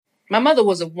My mother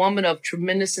was a woman of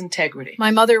tremendous integrity.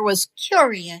 My mother was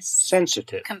curious,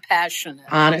 sensitive, compassionate,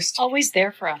 honest, always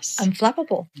there for us,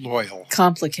 unflappable, loyal,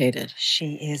 complicated.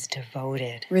 She is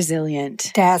devoted,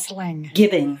 resilient, dazzling,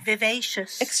 giving,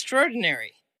 vivacious,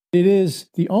 extraordinary. It is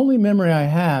the only memory I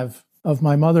have of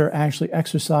my mother actually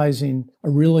exercising a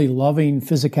really loving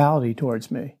physicality towards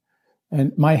me.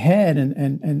 And my head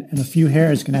and a few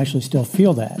hairs can actually still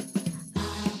feel that.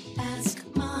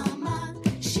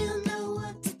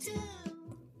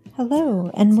 Hello,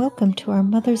 and welcome to Our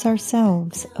Mothers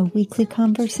Ourselves, a weekly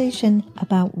conversation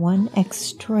about one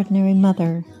extraordinary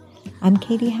mother. I'm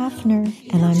Katie Hafner,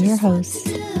 and I'm your host.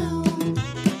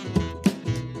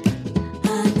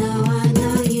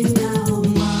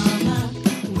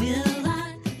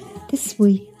 This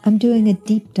week, I'm doing a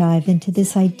deep dive into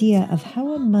this idea of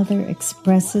how a mother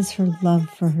expresses her love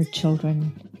for her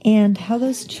children, and how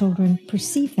those children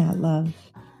perceive that love.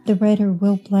 The writer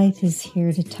Will Blythe is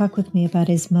here to talk with me about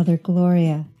his mother,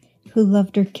 Gloria, who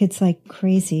loved her kids like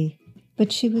crazy,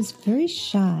 but she was very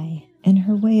shy, and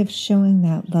her way of showing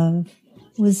that love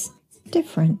was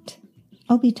different.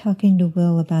 I'll be talking to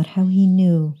Will about how he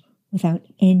knew, without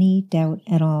any doubt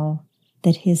at all,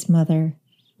 that his mother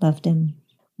loved him.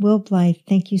 Will Blythe,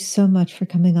 thank you so much for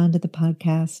coming onto the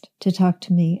podcast to talk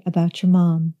to me about your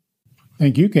mom.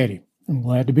 Thank you, Katie. I'm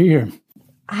glad to be here.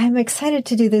 I'm excited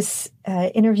to do this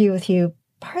interview with you,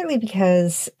 partly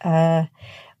because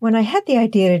when I had the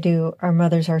idea to do Our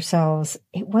Mothers Ourselves,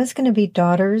 it was going to be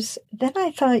daughters. Then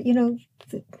I thought,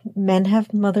 men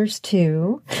have mothers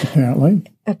too.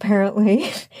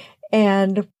 Apparently.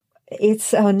 And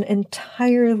it's an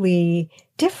entirely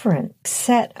different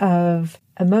set of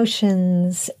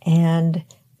emotions and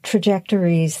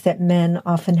trajectories that men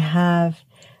often have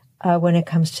when it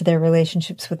comes to their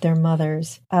relationships with their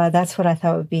mothers. That's what I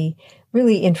thought would be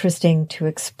really interesting to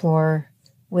explore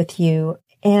with you.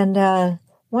 And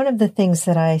one of the things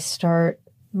that I start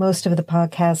most of the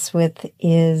podcasts with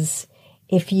is,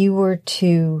 if you were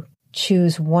to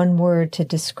choose one word to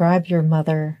describe your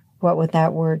mother, what would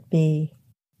that word be?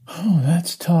 Oh,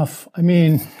 that's tough. I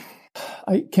mean,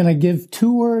 can I give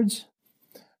two words?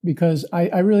 Because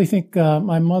I really think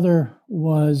my mother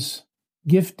was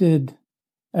gifted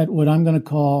at what I'm going to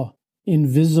call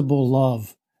invisible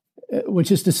love,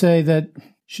 which is to say that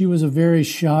she was a very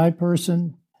shy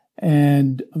person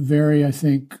and a very, I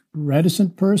think,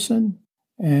 reticent person.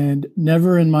 And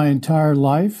never in my entire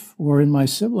life or in my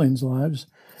siblings' lives,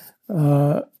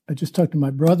 I just talked to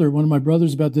one of my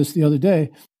brothers about this the other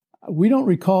day. We don't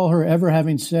recall her ever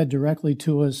having said directly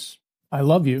to us, "I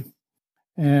love you."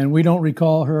 And we don't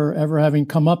recall her ever having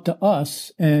come up to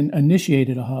us and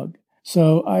initiated a hug.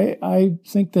 So I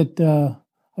think that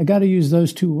I got to use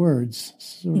those two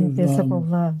words. Invisible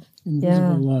love.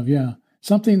 Invisible love, yeah.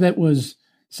 Something that was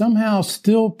somehow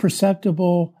still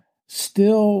perceptible,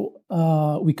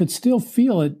 we could still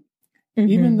feel it,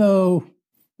 even though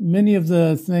many of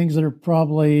the things that are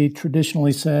probably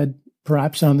traditionally said,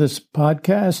 perhaps on this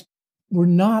podcast, were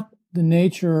not the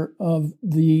nature of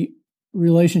the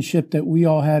relationship that we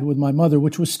all had with my mother,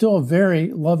 which was still a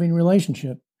very loving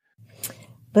relationship.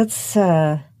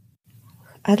 I'd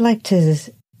like to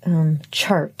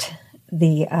chart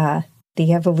the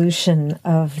evolution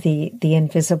of the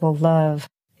invisible love.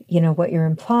 What you're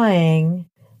implying,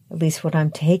 at least what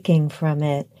I'm taking from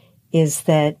it, is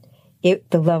that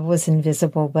the love was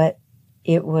invisible, but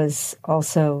it was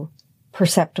also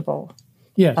perceptible.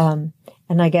 Yes.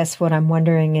 And I guess what I'm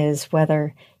wondering is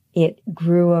whether it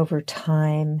grew over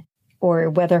time, or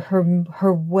whether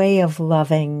her way of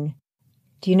loving.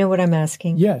 Do you know what I'm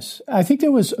asking? Yes. I think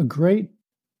there was a great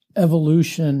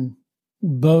evolution,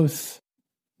 both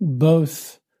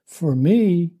for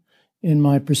me in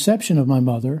my perception of my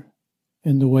mother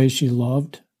and the way she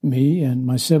loved me and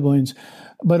my siblings,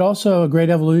 but also a great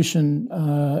evolution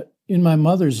in my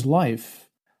mother's life.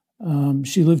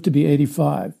 She lived to be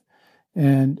 85,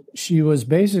 and she was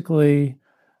basically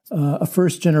a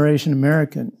first-generation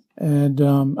American. And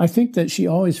I think that she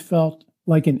always felt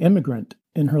like an immigrant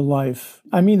in her life.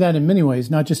 I mean that in many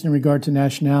ways, not just in regard to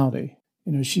nationality.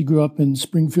 She grew up in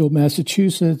Springfield,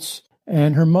 Massachusetts,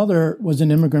 and her mother was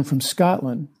an immigrant from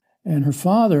Scotland, and her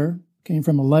father came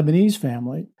from a Lebanese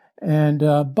family. And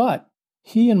but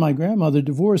he and my grandmother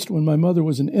divorced when my mother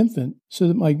was an infant, so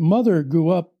that my mother grew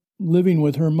up living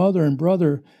with her mother and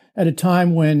brother at a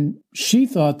time when she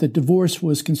thought that divorce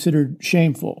was considered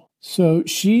shameful. So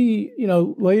she,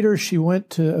 later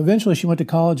eventually she went to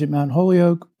college at Mount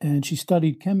Holyoke, and she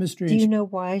studied chemistry. Do you know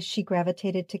why she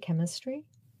gravitated to chemistry?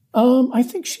 I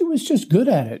think she was just good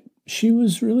at it. She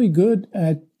was really good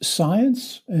at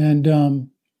science, and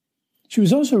she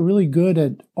was also really good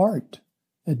at art.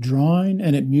 at drawing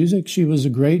and at music. She was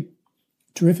a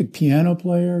terrific piano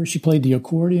player. She played the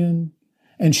accordion,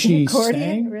 and she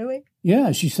sang. Really?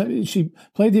 Yeah, she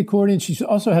played the accordion. She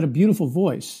also had a beautiful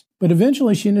voice. But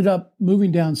eventually she ended up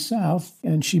moving down south,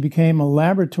 and she became a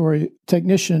laboratory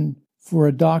technician for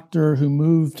a doctor who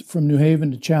moved from New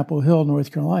Haven to Chapel Hill,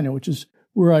 North Carolina, which is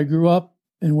where I grew up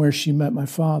and where she met my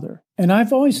father. And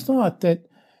I've always thought that,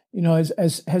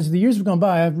 as the years have gone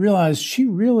by, I've realized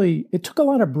it took a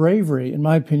lot of bravery, in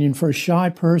my opinion, for a shy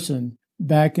person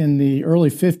back in the early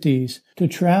 50s to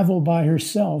travel by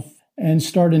herself and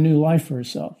start a new life for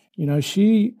herself.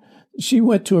 She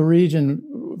went to a region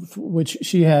which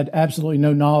she had absolutely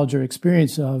no knowledge or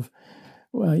experience of,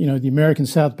 the American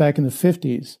South back in the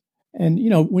 50s. And,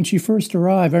 when she first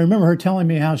arrived, I remember her telling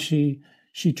me how she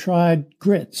tried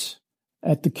grits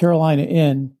at the Carolina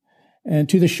Inn, and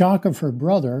to the shock of her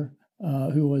brother,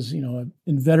 who was, an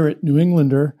inveterate New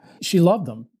Englander, she loved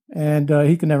them. And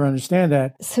he could never understand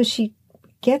that. So she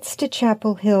gets to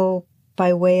Chapel Hill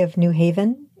by way of New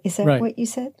Haven. Is that right. What you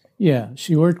said? Yeah.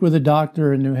 She worked with a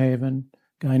doctor in New Haven,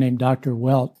 a guy named Dr.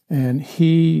 Welt, and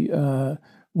he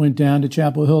went down to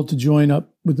Chapel Hill to join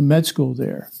up with the med school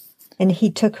there. And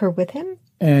he took her with him?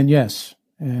 And yes.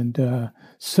 And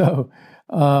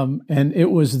and it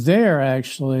was there,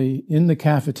 actually, in the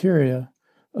cafeteria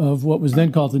of what was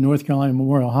then called the North Carolina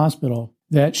Memorial Hospital,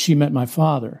 that she met my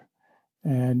father.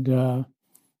 And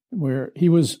where he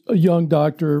was a young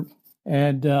doctor,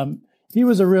 and he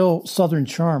was a real Southern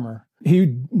charmer.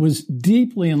 He was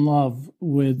deeply in love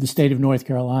with the state of North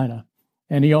Carolina,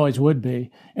 and he always would be.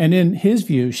 And in his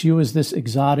view, she was this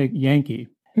exotic Yankee.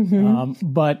 Mm-hmm.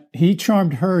 But he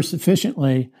charmed her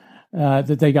sufficiently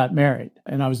that they got married.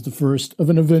 And I was the first of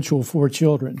an eventual 4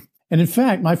 children. And in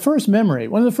fact, one of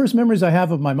the first memories I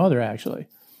have of my mother, actually,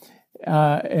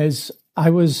 is I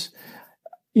was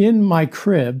in my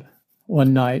crib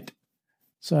one night.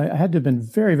 So I had to have been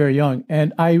very, very young.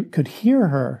 And I could hear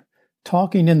her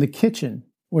talking in the kitchen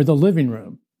or the living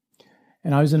room.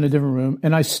 And I was in a different room.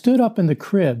 And I stood up in the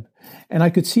crib, and I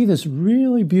could see this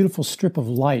really beautiful strip of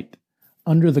light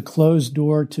under the closed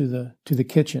door to the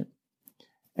kitchen.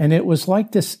 And it was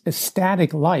like this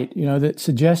ecstatic light, that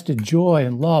suggested joy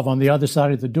and love on the other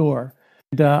side of the door.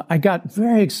 And I got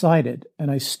very excited,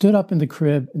 and I stood up in the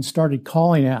crib and started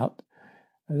calling out.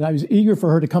 And I was eager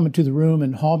for her to come into the room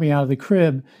and haul me out of the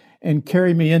crib and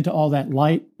carry me into all that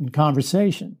light and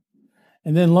conversation.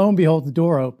 And then lo and behold, the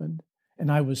door opened,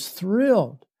 and I was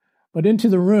thrilled. But into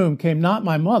the room came not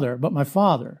my mother, but my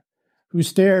father, who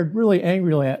stared really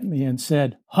angrily at me and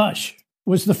said, "Hush,"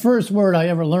 was the first word I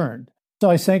ever learned. So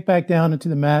I sank back down into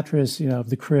the mattress, of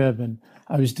the crib, and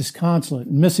I was disconsolate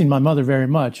and missing my mother very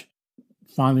much.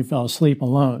 Finally fell asleep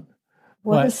alone.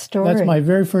 What a story. That's my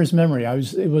very first memory.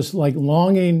 It was like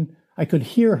longing. I could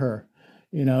hear her,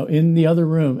 in the other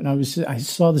room, and I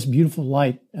saw this beautiful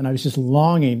light, and I was just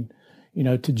longing,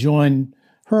 to join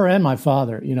her and my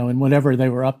father, in whatever they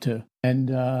were up to. And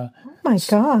oh my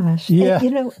gosh. Yeah.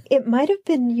 It might have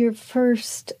been your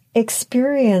first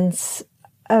experience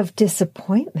of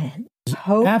disappointment.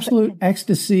 Hope. Absolute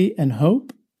ecstasy and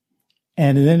hope.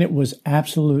 And then it was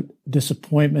absolute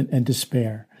disappointment and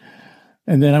despair.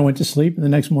 And then I went to sleep, and the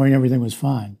next morning everything was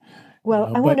fine.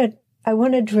 Well, I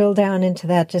want to drill down into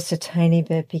that just a tiny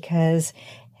bit, because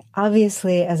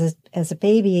obviously as a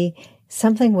baby,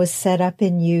 something was set up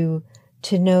in you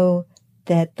to know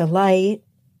that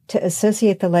to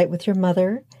associate the light with your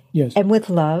mother, yes, and with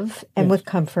love and yes, with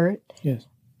comfort. Yes.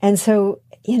 And so,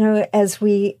 as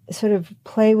we sort of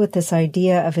play with this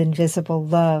idea of invisible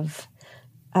love,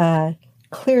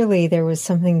 clearly there was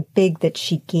something big that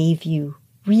she gave you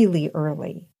really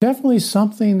early. Definitely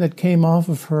something that came off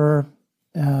of her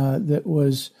that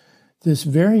was this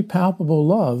very palpable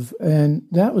love. And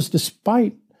that was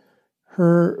despite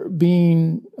her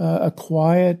being a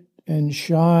quiet and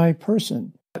shy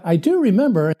person. I do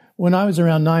remember when I was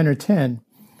around 9 or 10,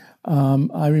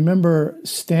 I remember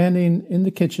standing in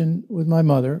the kitchen with my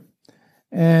mother,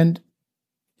 and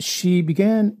she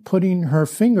began putting her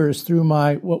fingers through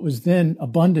my what was then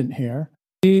abundant hair.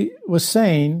 She was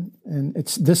saying, and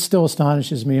this still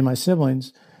astonishes me and my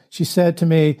siblings, she said to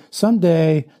me,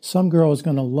 "Someday, some girl is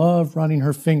going to love running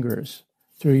her fingers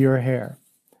through your hair."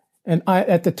 And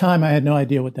at the time, I had no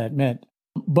idea what that meant.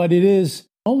 But it is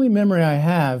the only memory I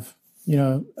have,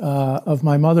 of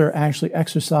my mother actually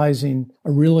exercising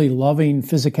a really loving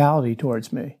physicality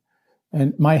towards me.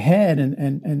 And my head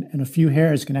and a few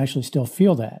hairs can actually still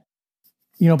feel that.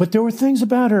 But there were things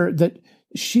about her that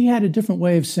she had a different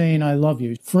way of saying, "I love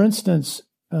you." For instance,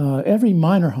 every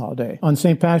minor holiday, on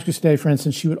St. Patrick's Day, for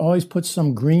instance, she would always put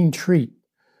some green treat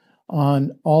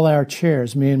on all our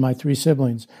chairs, me and my three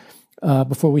siblings,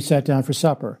 before we sat down for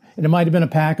supper. And it might have been a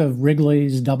pack of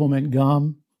Wrigley's Doublemint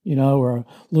gum, or a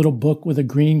little book with a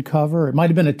green cover. It might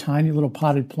have been a tiny little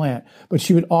potted plant, but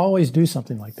she would always do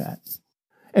something like that.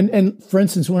 And for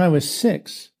instance, when I was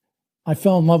 6, I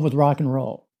fell in love with rock and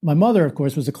roll. My mother, of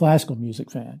course, was a classical music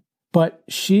fan, but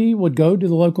she would go to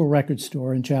the local record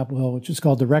store in Chapel Hill, which is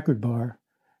called the Record Bar,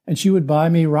 and she would buy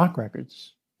me rock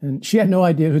records. And she had no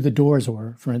idea who the Doors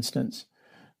were, for instance.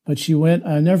 But she went,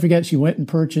 I'll never forget, she went and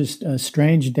purchased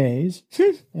Strange Days,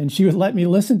 and she would let me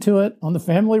listen to it on the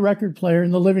family record player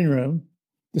in the living room,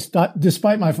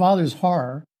 despite my father's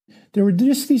horror. There were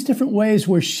just these different ways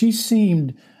where she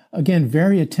seemed, again,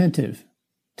 very attentive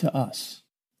to us.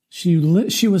 She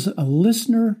was a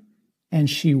listener, and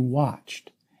she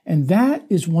watched. And that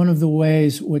is one of the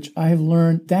ways which I have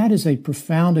learned that is a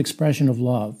profound expression of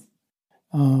love.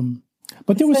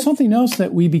 But there was something else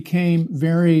that we became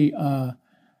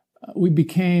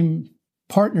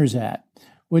partners at,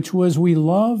 which was we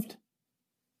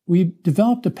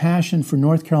developed a passion for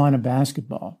North Carolina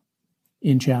basketball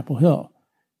in Chapel Hill.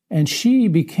 And she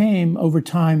became, over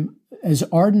time, as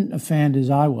ardent a fan as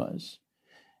I was.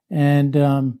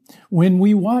 And when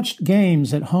we watched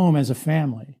games at home as a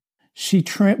family, she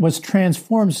was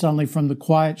transformed suddenly from the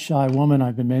quiet, shy woman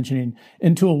I've been mentioning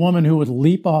into a woman who would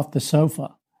leap off the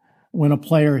sofa when a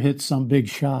player hit some big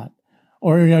shot.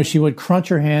 Or, she would crunch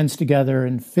her hands together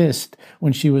and fist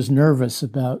when she was nervous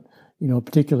about, a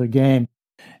particular game.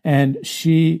 And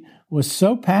she was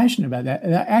so passionate about that.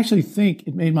 And I actually think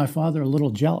it made my father a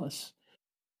little jealous.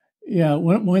 Yeah,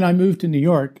 when I moved to New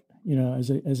York,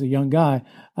 as a young guy,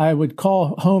 I would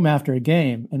call home after a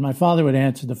game, and my father would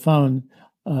answer the phone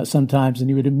sometimes, and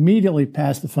he would immediately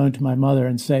pass the phone to my mother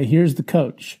and say, "Here's the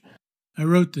coach. I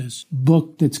wrote this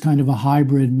book that's kind of a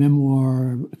hybrid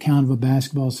memoir account of a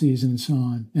basketball season and so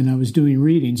on." And I was doing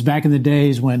readings back in the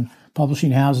days when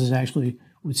publishing houses actually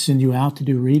would send you out to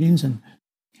do readings. And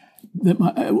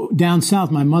down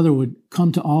south, my mother would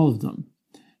come to all of them.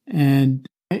 And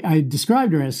I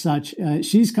described her as such.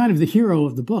 She's kind of the hero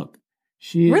of the book.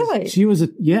 Really?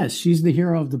 Yes, she's the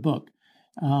hero of the book.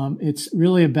 It's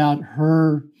really about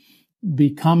her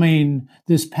becoming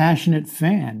this passionate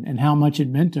fan and how much it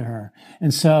meant to her.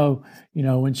 And so,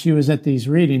 when she was at these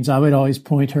readings, I would always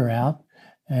point her out,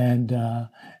 and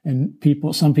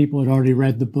some people had already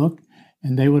read the book,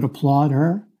 and they would applaud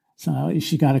her. So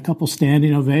she got a couple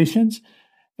standing ovations,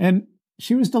 and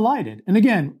she was delighted. And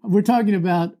again, we're talking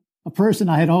about a person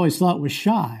I had always thought was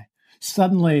shy,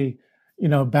 suddenly,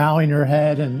 bowing her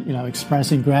head and,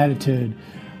 expressing gratitude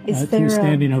through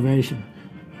standing ovation.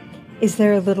 Is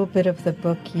there a little bit of the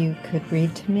book you could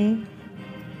read to me?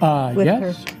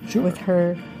 Yes, sure. With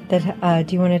her, that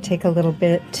do you want to take a little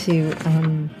bit to?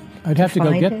 I'd have to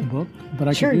go get the book, but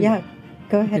I sure. Could Yeah,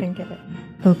 go ahead and get it.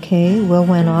 Okay, Will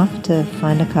went off to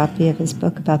find a copy of his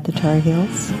book about the Tar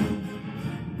Heels.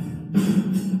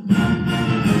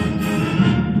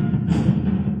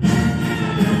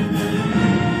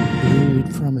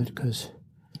 Read from it because.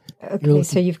 Okay,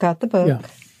 so you've got the book. Yeah.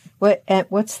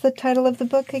 What's the title of the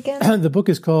book again? The book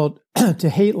is called "To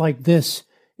Hate Like This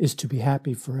Is to Be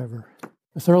Happy Forever."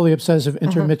 A thoroughly obsessive,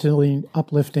 intermittently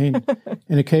uplifting,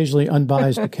 and occasionally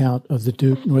unbiased account of the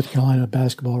Duke, North Carolina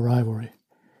basketball rivalry.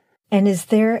 And is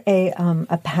there a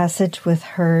passage with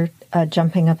her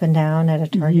jumping up and down at a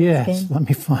Tar Heels game? Yes, let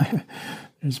me find.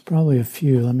 There's probably a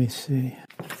few. Let me see.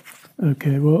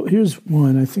 Okay, well, here's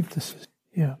one. I think this is,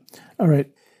 yeah. All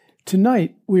right.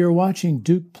 Tonight, we are watching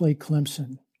Duke play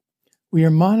Clemson. We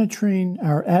are monitoring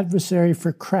our adversary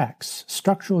for cracks,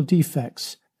 structural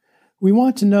defects. We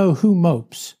want to know who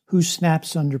mopes, who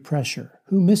snaps under pressure,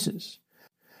 who misses.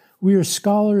 We are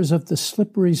scholars of the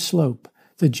slippery slope,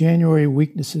 the January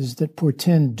weaknesses that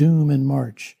portend doom in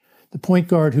March, the point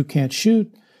guard who can't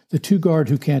shoot, the two guard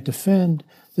who can't defend,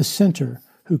 the center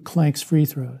who clanks free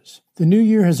throws. The new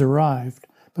year has arrived,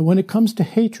 but when it comes to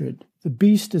hatred, the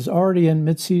beast is already in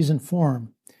mid-season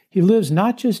form. He lives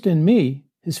not just in me,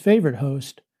 his favorite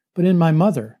host, but in my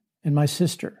mother and my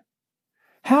sister.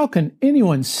 How can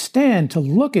anyone stand to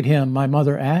look at him, my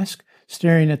mother asked,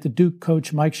 staring at the Duke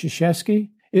coach Mike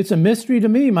Krzyzewski. It's a mystery to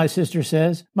me, my sister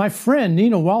says. My friend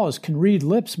Nina Wallace can read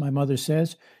lips, my mother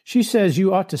says. She says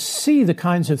you ought to see the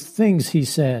kinds of things he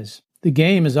says. The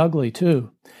game is ugly,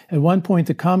 too. At one point,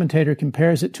 the commentator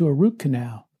compares it to a root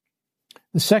canal.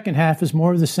 The second half is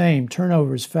more of the same.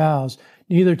 Turnovers, fouls,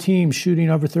 neither team shooting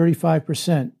over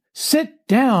 35%. Sit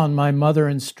down, my mother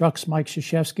instructs Mike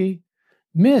Krzyzewski.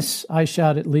 Miss, I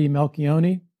shout at Lee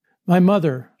Melchione. My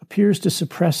mother appears to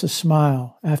suppress a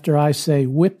smile after I say,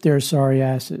 whip their sorry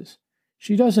asses.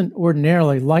 She doesn't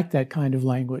ordinarily like that kind of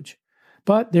language,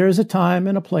 but there is a time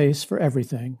and a place for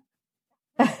everything.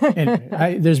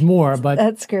 Anyway, there's more, but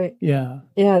that's great. Yeah,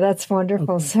 that's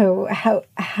wonderful. Okay. So,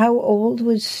 how old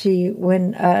was she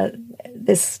when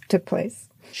this took place?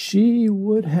 She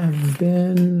would have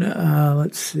been.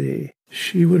 Let's see.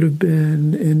 She would have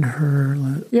been in her.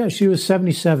 Yeah, she was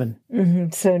 77.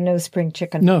 Mm-hmm. So no spring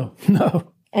chicken. No.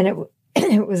 And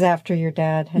it was after your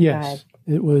dad had died.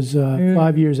 It was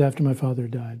 5 years after my father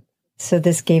died. So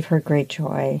this gave her great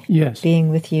joy. Yes. Being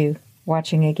with you,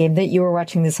 watching a game that you were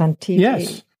watching this on TV.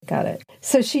 Yes. Got it.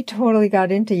 So she totally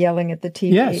got into yelling at the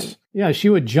TV. Yes. Yeah, she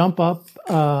would jump up,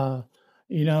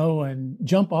 and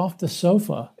jump off the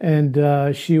sofa.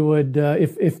 And she would,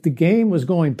 if the game was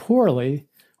going poorly,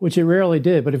 which it rarely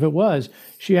did, but if it was,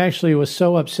 she actually was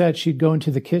so upset she'd go into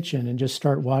the kitchen and just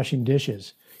start washing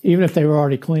dishes, even if they were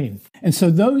already clean. And so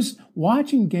those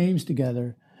watching games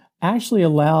together actually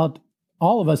allowed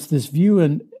all of us this view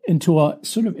into a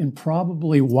sort of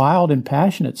improbably wild and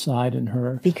passionate side in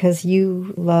her. Because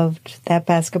you loved that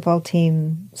basketball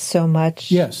team so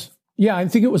much. Yes. Yeah, I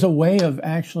think it was a way of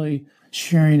actually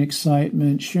sharing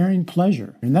excitement, sharing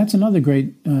pleasure. And that's another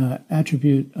great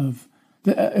attribute of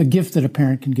a gift that a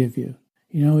parent can give you,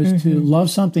 is to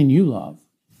love something you love.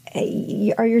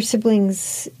 Are your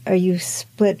siblings, are you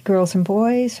split girls and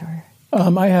boys? Or?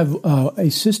 I have a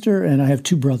sister and I have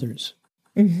two brothers.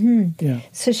 Mm-hmm. Yeah.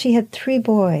 So she had 3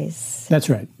 boys. That's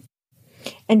right.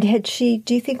 And do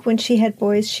you think when she had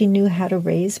boys, she knew how to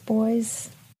raise boys?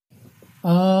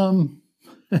 No,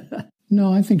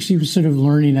 I think she was sort of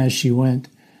learning as she went.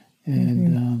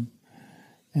 And,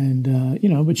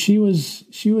 but she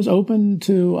was open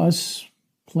to us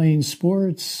playing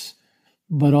sports,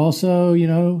 but also,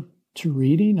 to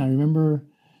reading. I remember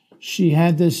she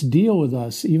had this deal with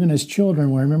us, even as children,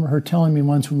 where I remember her telling me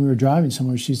once when we were driving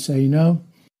somewhere, she'd say,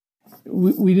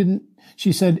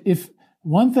 she said, if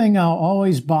one thing I'll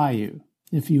always buy you,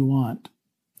 if you want,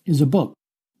 is a book.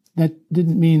 That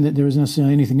didn't mean that there was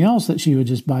necessarily anything else that she would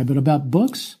just buy, but about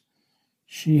books,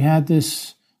 she had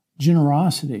this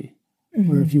generosity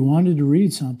where if you wanted to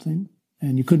read something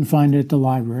and you couldn't find it at the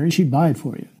library, she'd buy it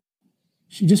for you.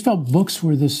 She just felt books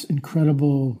were this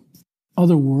incredible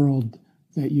other world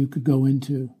that you could go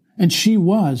into. And she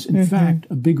was, in fact,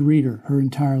 a big reader her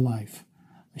entire life.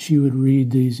 She would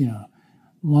read these,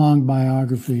 long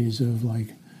biographies of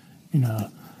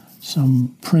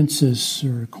some princess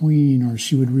or queen, or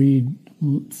she would read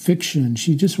fiction.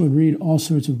 She just would read all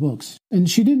sorts of books. And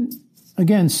she didn't,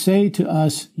 again, say to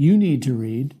us, you need to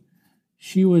read.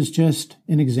 She was just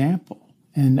an example.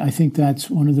 And I think that's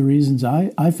one of the reasons I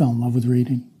fell in love with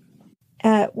reading.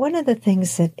 One of the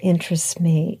things that interests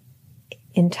me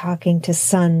in talking to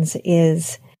sons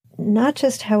is not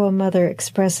just how a mother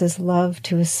expresses love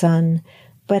to a son,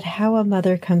 but how a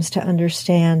mother comes to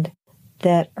understand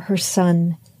that her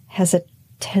son has a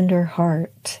tender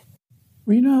heart.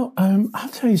 Well, I'll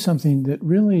tell you something that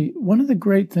really, one of the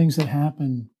great things that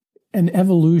happened, an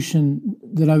evolution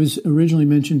that I was originally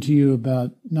mentioned to you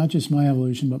about, not just my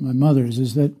evolution, but my mother's,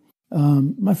 is that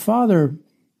my father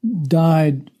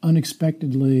died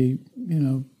unexpectedly,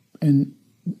 in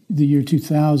the year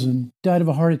 2000, died of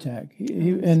a heart attack.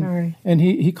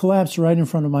 He collapsed right in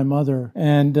front of my mother.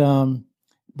 And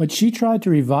but she tried to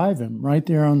revive him right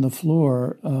there on the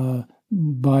floor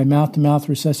by mouth-to-mouth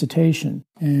resuscitation.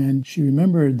 And she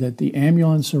remembered that the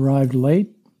ambulance arrived late.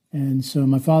 And so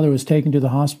my father was taken to the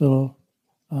hospital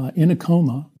in a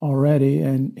coma already,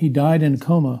 and he died in a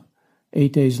coma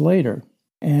 8 days later.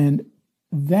 And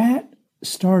that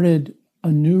started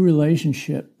a new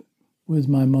relationship with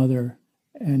my mother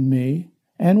and me,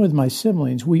 and with my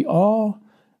siblings. We all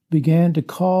began to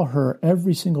call her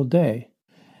every single day.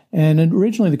 And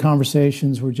originally the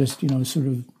conversations were just, sort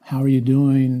of, how are you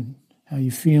doing? How are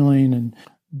you feeling?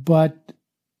 But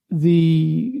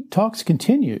the talks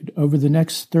continued over the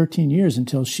next 13 years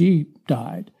until she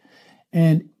died.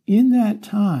 And in that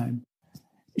time,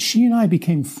 she and I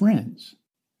became friends.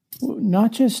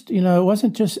 Not just, it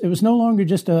was no longer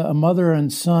just a mother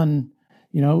and son.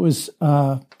 It was,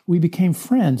 we became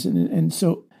friends. And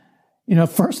so,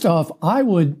 first off,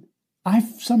 I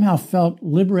somehow felt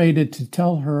liberated to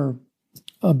tell her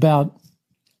about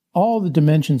all the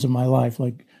dimensions of my life,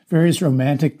 like various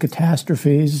romantic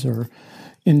catastrophes or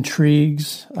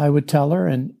intrigues. I would tell her,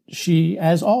 and she,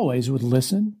 as always, would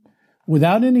listen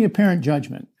without any apparent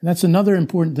judgment. And that's another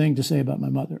important thing to say about my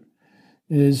mother,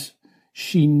 is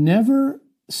she never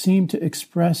seemed to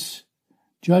express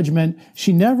judgment.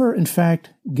 She never, in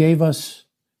fact, gave us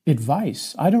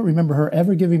advice. I don't remember her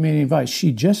ever giving me any advice.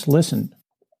 She just listened.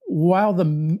 while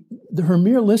her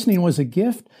mere listening was a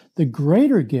gift, the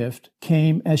greater gift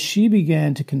came as she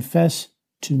began to confess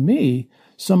to me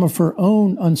some of her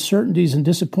own uncertainties and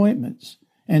disappointments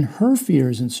and her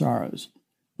fears and sorrows,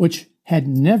 which had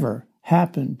never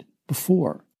happened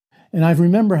before. And I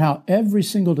remember how every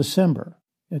single December,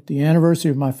 at the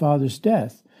anniversary of my father's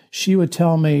death, she would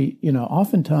tell me,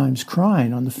 oftentimes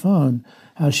crying on the phone,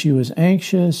 how she was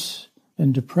anxious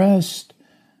and depressed.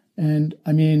 And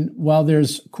I mean, while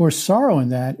there's, of course, sorrow in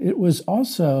that, it was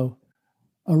also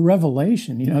a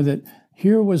revelation, that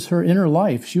here was her inner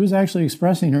life. She was actually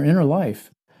expressing her inner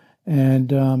life. And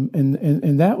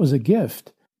that was a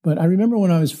gift. But I remember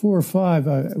when I was 4 or 5,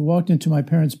 I walked into my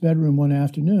parents' bedroom one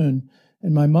afternoon,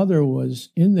 and my mother was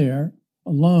in there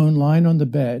alone, lying on the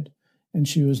bed, and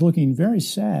she was looking very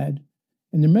sad,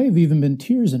 and there may have even been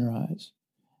tears in her eyes.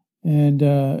 And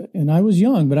I was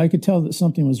young, but I could tell that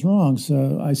something was wrong.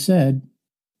 So I said,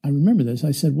 I remember this,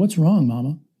 I said, "What's wrong,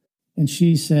 Mama?" And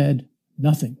she said,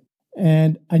 "Nothing."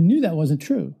 And I knew that wasn't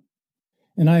true.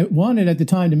 And I wanted at the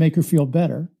time to make her feel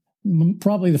better.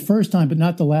 Probably the first time, but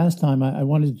not the last time. I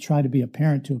wanted to try to be a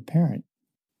parent to a parent.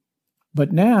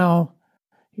 But now,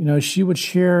 she would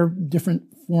share different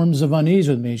forms of unease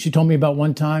with me. She told me about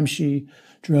one time she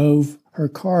drove her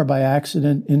car by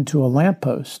accident into a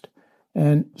lamppost.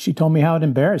 And she told me how it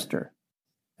embarrassed her.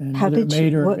 And it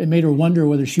made her wonder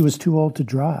whether she was too old to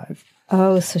drive.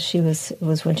 Oh, so it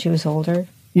was when she was older?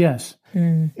 Yes.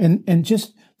 And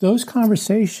just those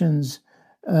conversations,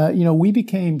 we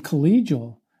became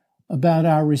collegial about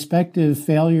our respective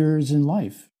failures in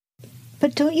life.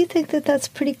 But don't you think that that's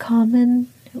pretty common,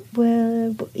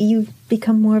 where you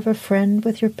become more of a friend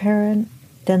with your parent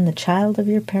than the child of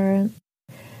your parent?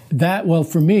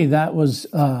 For me, that was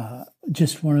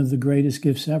just one of the greatest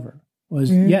gifts ever.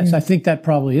 Yes, I think that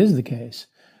probably is the case.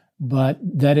 But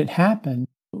that it happened,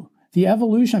 the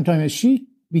evolution I'm talking about, she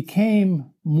became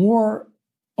more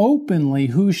openly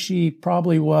who she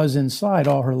probably was inside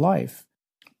all her life.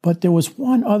 But there was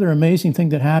one other amazing thing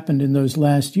that happened in those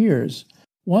last years.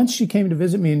 Once she came to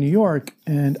visit me in New York,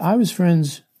 and I was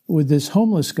friends with this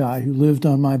homeless guy who lived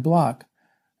on my block,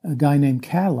 a guy named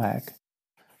Cadillac.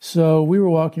 So we were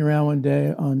walking around one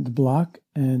day on the block,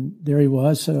 and there he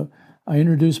was. So I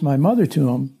introduced my mother to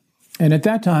him. And at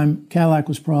that time, Cadillac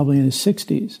was probably in his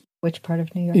 60s. Which part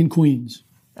of New York? In Queens.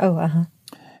 Oh, uh-huh.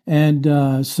 And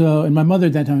and my mother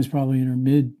at that time was probably in her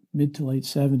mid to late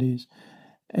 70s.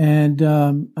 And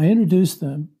I introduced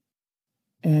them,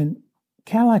 and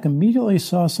Cadillac immediately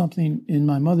saw something in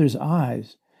my mother's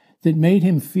eyes that made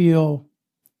him feel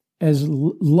as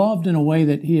loved in a way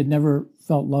that he had never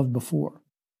felt loved before.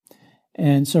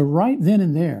 And so right then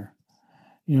and there,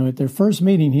 at their first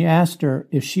meeting, he asked her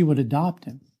if she would adopt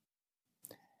him.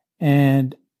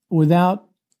 And without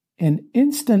an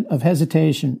instant of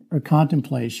hesitation or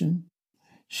contemplation,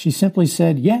 she simply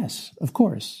said, "Yes, of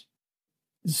course."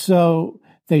 So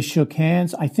they shook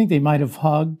hands. I think they might have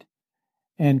hugged,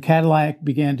 and Cadillac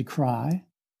began to cry.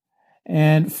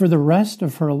 And for the rest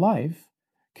of her life,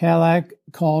 Cadillac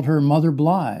called her Mother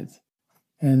Blythe.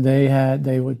 And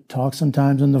they would talk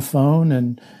sometimes on the phone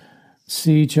and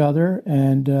see each other.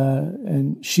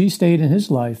 And she stayed in his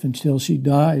life until she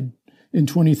died in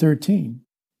 2013.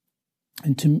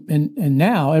 And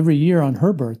now, every year on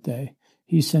her birthday,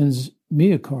 he sends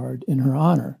me a card in her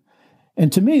honor.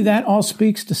 And to me, that all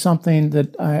speaks to something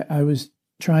that I was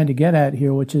trying to get at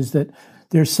here, which is that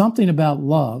there's something about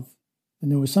love,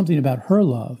 and there was something about her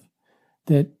love,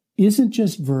 that isn't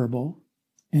just verbal,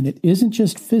 and it isn't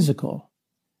just physical.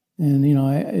 And,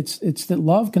 it's that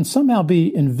love can somehow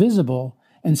be invisible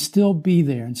and still be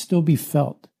there and still be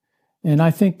felt. And I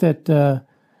think that,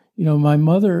 my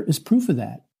mother is proof of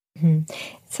that. Mm-hmm.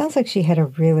 It sounds like she had a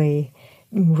really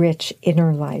rich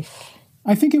inner life.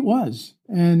 I think it was.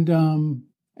 And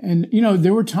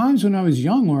there were times when I was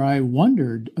young where I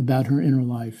wondered about her inner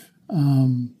life.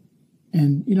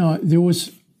 There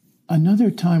was another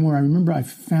time where I remember I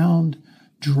found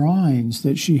drawings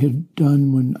that she had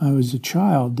done when I was a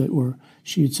child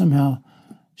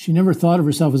she never thought of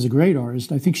herself as a great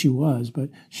artist. I think she was, but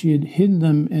she had hidden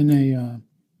them in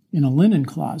a linen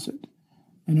closet.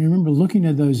 And I remember looking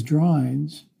at those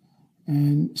drawings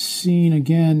and seeing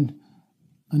again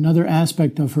another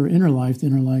aspect of her inner life, the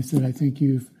inner life that I think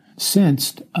you've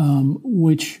sensed,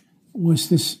 which was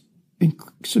this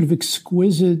sort of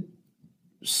exquisite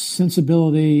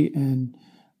sensibility and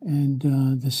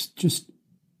this just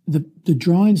the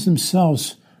drawings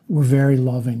themselves were very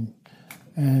loving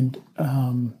and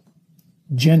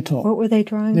gentle. What were they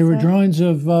drawings? They were drawings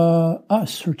of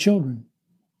us, her children.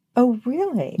 Oh,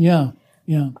 really? Yeah.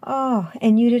 Oh,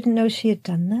 and you didn't know she had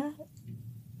done that?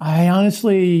 I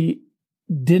honestly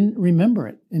didn't remember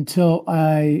it until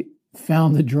I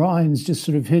found the drawings just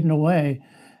sort of hidden away,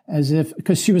 as if,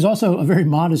 because she was also a very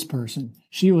modest person.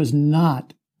 She was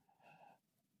not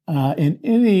in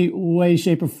any way,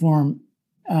 shape, or form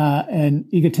an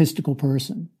egotistical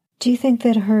person. Do you think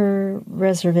that her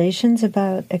reservations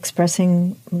about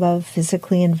expressing love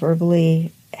physically and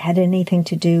verbally had anything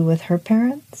to do with her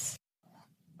parents?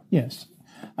 Yes,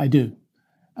 I do.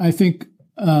 I think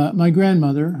my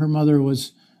grandmother, her mother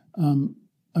was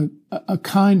a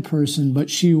kind person, but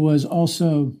she was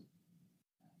also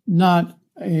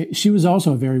she was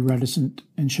also a very reticent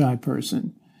and shy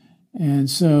person. And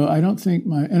so I don't think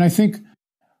I think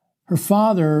her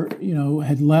father,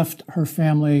 had left her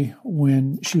family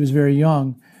when she was very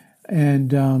young.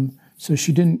 And so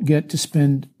she didn't get to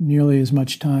spend nearly as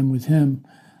much time with him.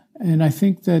 And I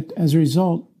think that as a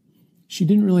result, she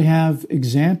didn't really have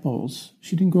examples.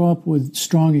 She didn't grow up with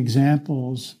strong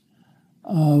examples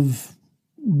of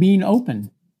being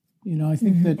open. I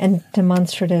think that... And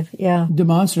demonstrative, yeah.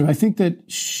 Demonstrative. I think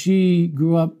that she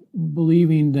grew up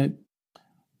believing that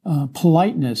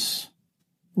politeness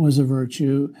was a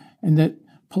virtue, and that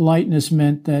politeness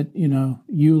meant that,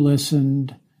 you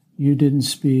listened, you didn't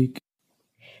speak.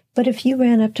 But if you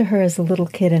ran up to her as a little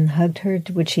kid and hugged her,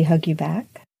 would she hug you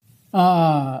back?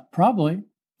 Probably.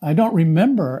 I don't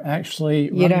remember actually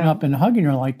running up and hugging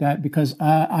her like that, because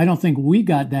I don't think we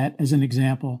got that as an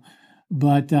example.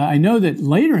 But I know that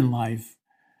later in life,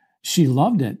 she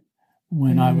loved it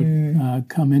when I would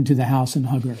come into the house and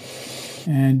hug her.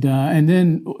 And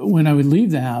then when I would leave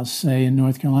the house, say in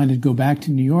North Carolina, to go back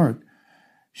to New York,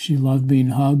 she loved being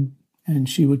hugged, and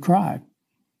she would cry.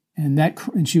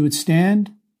 And she would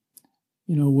stand,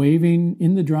 waving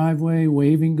in the driveway,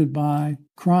 waving goodbye,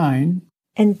 crying.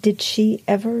 And did she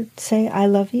ever say, "I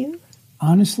love you"?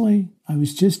 Honestly, I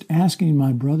was just asking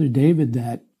my brother David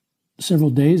that several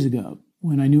days ago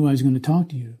when I knew I was going to talk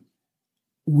to you.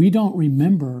 We don't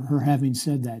remember her having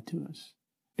said that to us.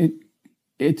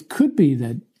 It could be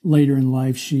that later in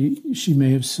life she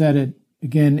may have said it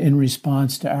again in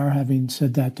response to our having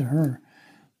said that to her.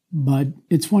 But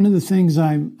it's one of the things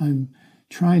I'm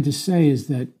trying to say is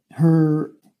that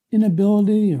her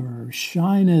inability or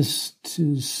shyness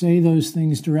to say those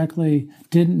things directly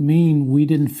didn't mean we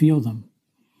didn't feel them.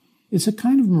 It's a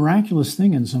kind of miraculous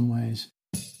thing in some ways.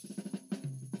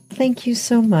 Thank you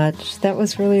so much. That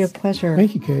was really a pleasure.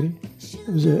 Thank you, Katie.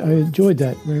 I enjoyed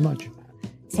that very much.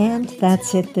 And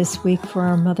that's it this week for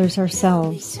Our Mothers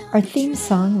Ourselves. Our theme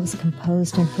song was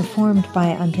composed and performed by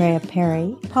Andrea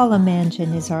Perry. Paula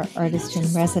Mangin is our artist in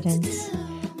residence.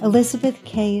 Elizabeth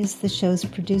Kay is the show's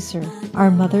producer.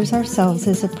 Our Mothers Ourselves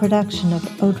is a production of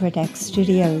Odredex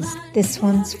Studios. This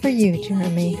one's for you,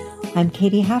 Jeremy. I'm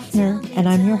Katie Hafner, and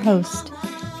I'm your host.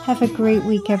 Have a great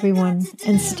week, everyone,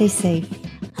 and stay safe.